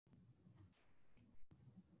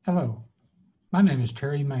Hello, my name is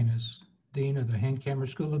Terry Maness, Dean of the Hankamer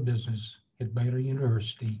School of Business at Baylor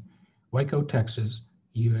University, Waco, Texas,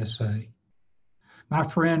 USA. My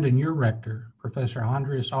friend and your rector, Professor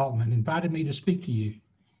Andreas Altman, invited me to speak to you,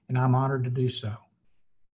 and I'm honored to do so.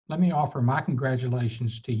 Let me offer my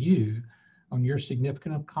congratulations to you on your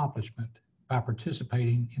significant accomplishment by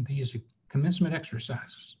participating in these commencement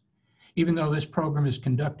exercises. Even though this program is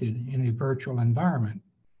conducted in a virtual environment,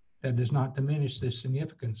 that does not diminish the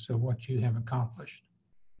significance of what you have accomplished.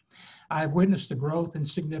 I have witnessed the growth and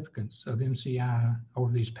significance of MCI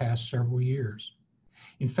over these past several years.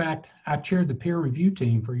 In fact, I chaired the peer review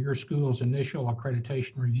team for your school's initial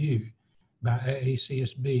accreditation review by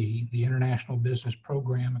AACSB, the International Business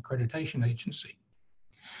Program Accreditation Agency.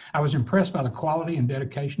 I was impressed by the quality and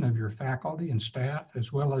dedication of your faculty and staff,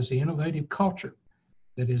 as well as the innovative culture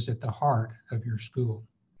that is at the heart of your school.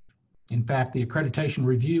 In fact, the accreditation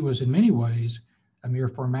review was in many ways a mere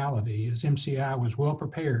formality, as MCI was well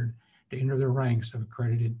prepared to enter the ranks of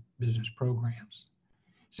accredited business programs.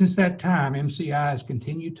 Since that time, MCI has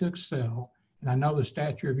continued to excel, and I know the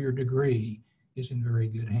stature of your degree is in very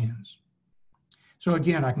good hands. So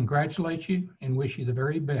again, I congratulate you and wish you the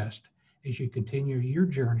very best as you continue your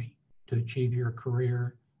journey to achieve your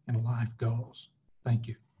career and life goals. Thank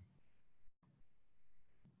you.